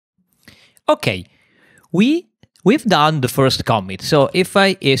Okay, we've done the first commit. So if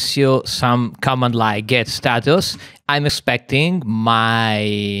I issue some command like get status, I'm expecting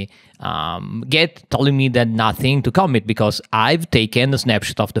my get telling me that nothing to commit because I've taken a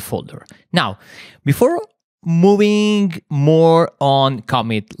snapshot of the folder. Now, before moving more on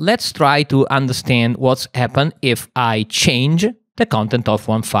commit, let's try to understand what's happened if I change the content of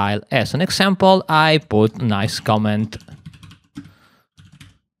one file. As an example, I put a nice comment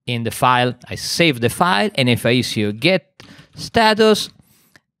in the file, I save the file, and if I issue get status,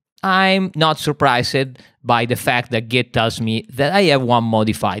 I'm not surprised by the fact that Git tells me that I have one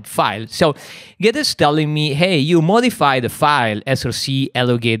modified file. So Git is telling me, hey, you modified the file src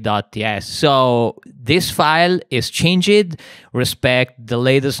allocate.ts. So this file is changed, respect the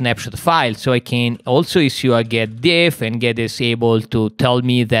latest snapshot file. So I can also issue a get diff, and Git is able to tell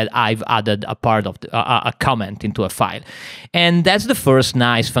me that I've added a part of a comment into a file. And that's the first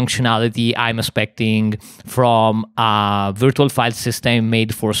nice functionality I'm expecting from a virtual file system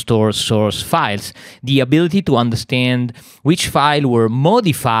made for store source files. The ability to understand which file were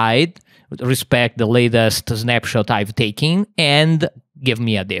modified, respect the latest snapshot I've taken, and give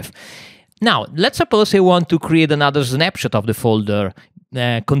me a diff. Now, let's suppose I want to create another snapshot of the folder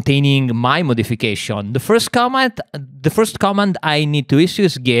containing my modification. The first command I need to issue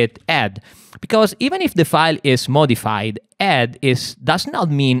is get add, because even if the file is modified, add does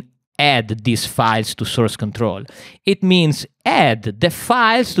not mean add these files to source control. It means add the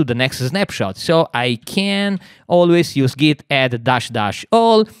files to the next snapshot. So I can always use git add --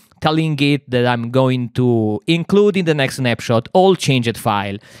 all, telling Git that I'm going to include in the next snapshot all changed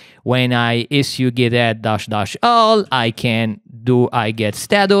file. When I issue git add -- all, I can do get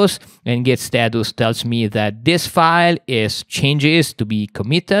status, and get status tells me that this file is changes to be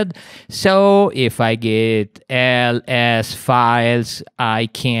committed. So if I get ls files, I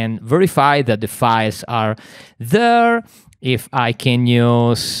can verify that the files are there. If I can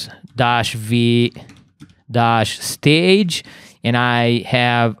use -v -stage, and I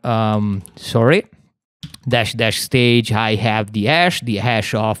have --stage, I have the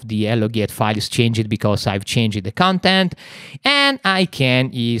hash of the allocate file is changed because I've changed the content, and I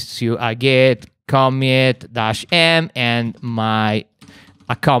can issue a get commit -m, and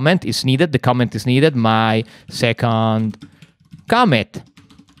a comment is needed. The comment is needed, my second commit.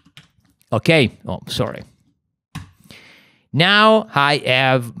 Okay, sorry. Now I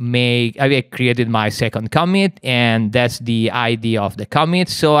have created my second commit, and that's the ID of the commit.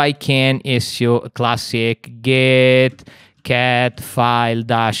 So I can issue a classic get cat file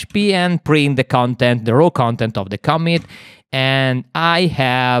 -p and print the content, the raw content of the commit. And I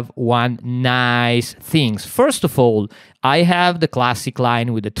have one nice things. First of all, I have the classic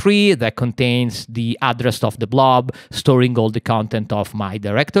line with the tree that contains the address of the blob, storing all the content of my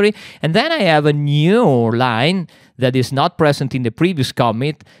directory. And then I have a new line that is not present in the previous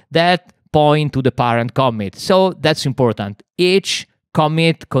commit that point to the parent commit. So that's important. Each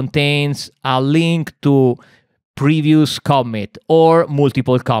commit contains a link to previous commit or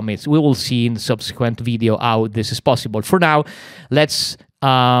multiple commits. We will see in the subsequent video how this is possible. For now, let's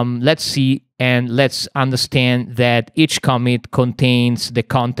see and let's understand that each commit contains the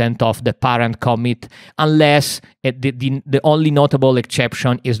content of the parent commit, unless the only notable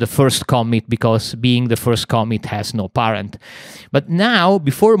exception is the first commit, because being the first commit has no parent. But now,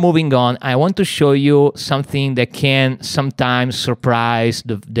 before moving on, I want to show you something that can sometimes surprise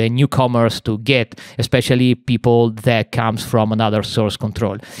the newcomers to Git, especially people that comes from another source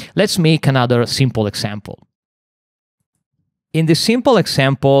control. Let's make another simple example. In the simple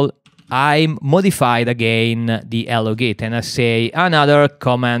example, I modified again the allocate, and I say another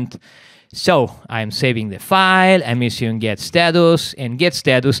comment. So I'm saving the file, I'm issuing get status, and get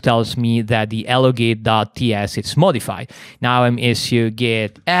status tells me that the allocate.ts is modified. Now I'm issuing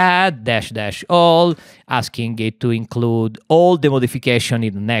get add -- all, asking it to include all the modification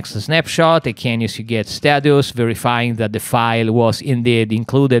in the next snapshot. I can issue get status, verifying that the file was indeed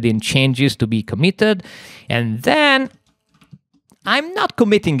included in changes to be committed, and then I'm not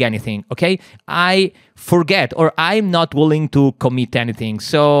committing anything, okay? I forget, or I'm not willing to commit anything.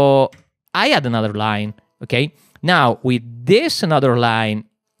 So I add another line, okay? Now, with this another line,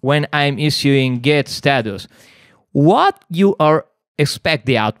 when I'm issuing get status, what you expect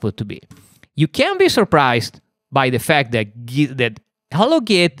the output to be? You can be surprised by the fact that hello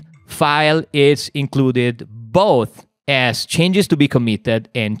Git file is included both as changes to be committed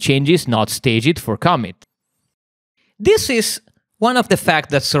and changes not staged for commit. This is one of the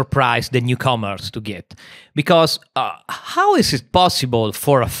facts that surprised the newcomers to Git. Because how is it possible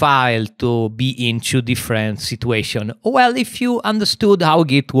for a file to be in two different situations? Well, if you understood how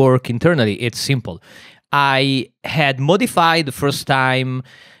Git works internally, it's simple. I had modified the first time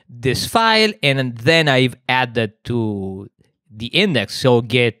this file, and then I've added to the index. So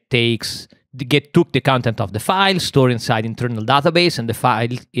Git took the content of the file, stored inside internal database, and the file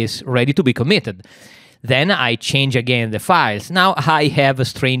is ready to be committed. Then I change again the files. Now I have a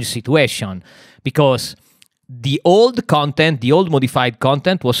strange situation because the old content, the old modified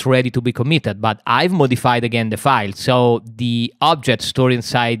content was ready to be committed, but I've modified again the file. So the object stored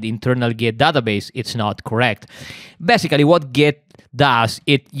inside the internal Git database, it's not correct. Basically what Git does,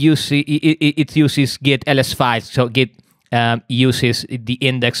 it uses Git ls files. So Git uses the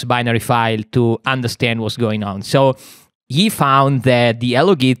index binary file to understand what's going on. So he found that the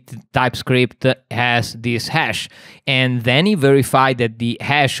hello-git TypeScript has this hash, and then he verified that the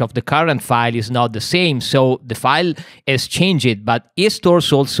hash of the current file is not the same. So the file has changed, but it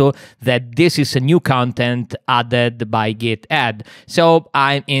stores also that this is a new content added by git add. So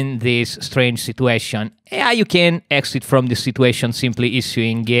I'm in this strange situation. Yeah, you can exit from this situation simply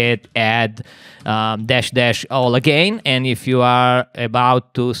issuing git add -- all again. And if you are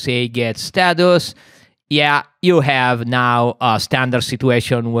about to say get status, yeah, you have now a standard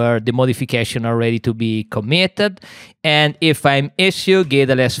situation where the modification are ready to be committed. And if I'm issue git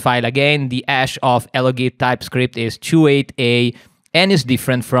ls file again, the hash of hello-git TypeScript is 28a and is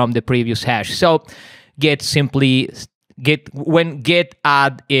different from the previous hash. So when git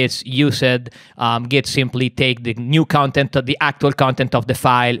add is used, git simply take the new content, the actual content of the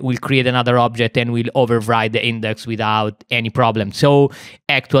file, will create another object and will override the index without any problem. So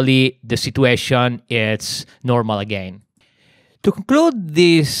actually the situation is normal again. To conclude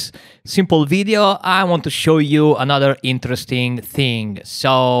this simple video, I want to show you another interesting thing.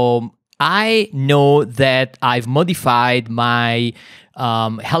 So I know that I've modified my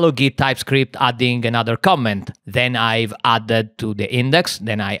hello-git TypeScript adding another comment. Then I've added to the index.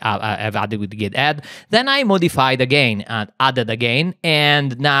 Then I've added with git add. Then I modified again and added again.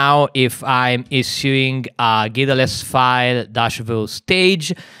 And now if I'm issuing a git ls file -v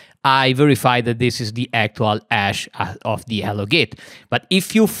stage, I verify that this is the actual hash of the hello-git. But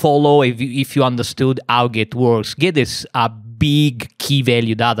if you follow, if you understood how Git works, Git is a big key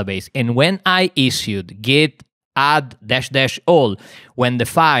value database. And when I issued git add -- all, when the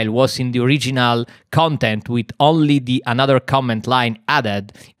file was in the original content with only the another comment line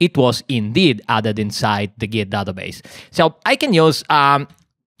added, it was indeed added inside the Git database. So I can use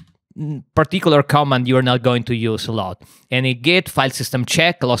particular command you're not going to use a lot. And a git file system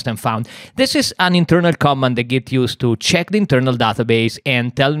check lost and found. This is an internal command that Git used to check the internal database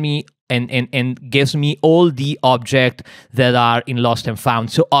and tell me and gives me all the objects that are in lost and found.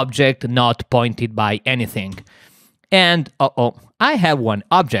 So object not pointed by anything. And I have one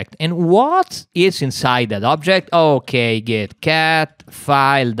object. And what is inside that object? Okay, git cat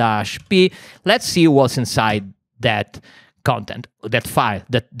file -p. Let's see what's inside that content, that file,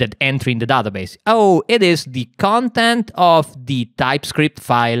 that entry in the database. Oh, it is the content of the TypeScript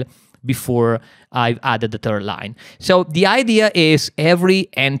file before I've added the third line. So the idea is every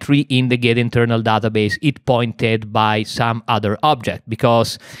entry in the Git internal database is pointed by some other object,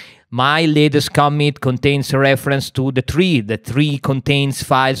 because my latest commit contains a reference to the tree. The tree contains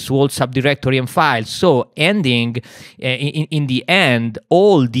files, whole subdirectory, and files. So ending in the end,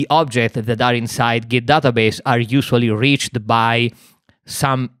 all the objects that are inside Git database are usually reached by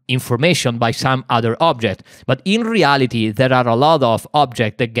some information, by some other object. But in reality, there are a lot of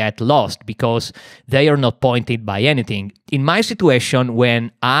objects that get lost because they are not pointed by anything. In my situation,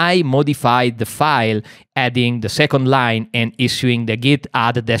 when I modified the file, adding the second line and issuing the git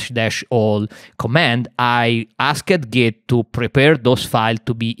add -- all command, I asked Git to prepare those files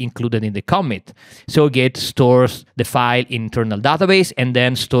to be included in the commit. So Git stores the file in internal database and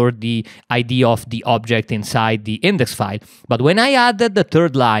then store the ID of the object inside the index file. But when I added the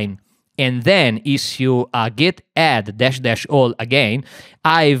third line and then issue a git add -- all again,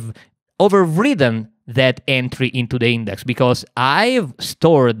 I've overridden that entry into the index because I've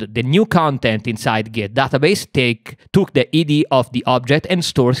stored the new content inside Git database, took the ID of the object and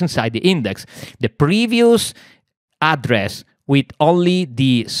stores inside the index. The previous address with only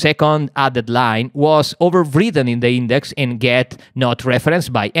the second added line was overridden in the index and get not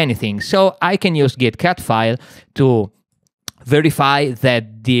referenced by anything. So I can use git cat file to verify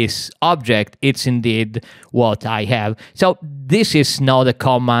that this object it's indeed what I have. So this is not a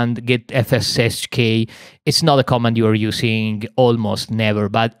command get fshk. It's not a command you're using almost never,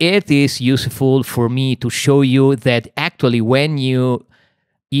 but it is useful for me to show you that actually when you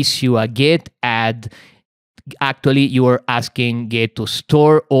issue a get add, actually you are asking Git to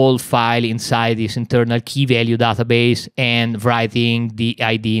store all file inside this internal key value database and writing the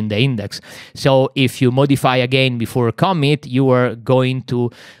ID in the index. So if you modify again before commit, you are going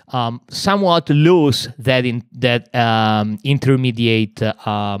to somewhat lose that intermediate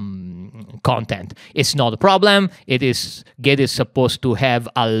content. It's not a problem. Git is supposed to have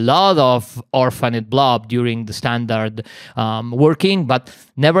a lot of orphaned blob during the standard working, but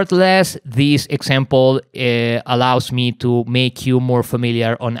nevertheless, this example allows me to make you more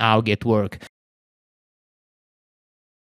familiar on how Git work.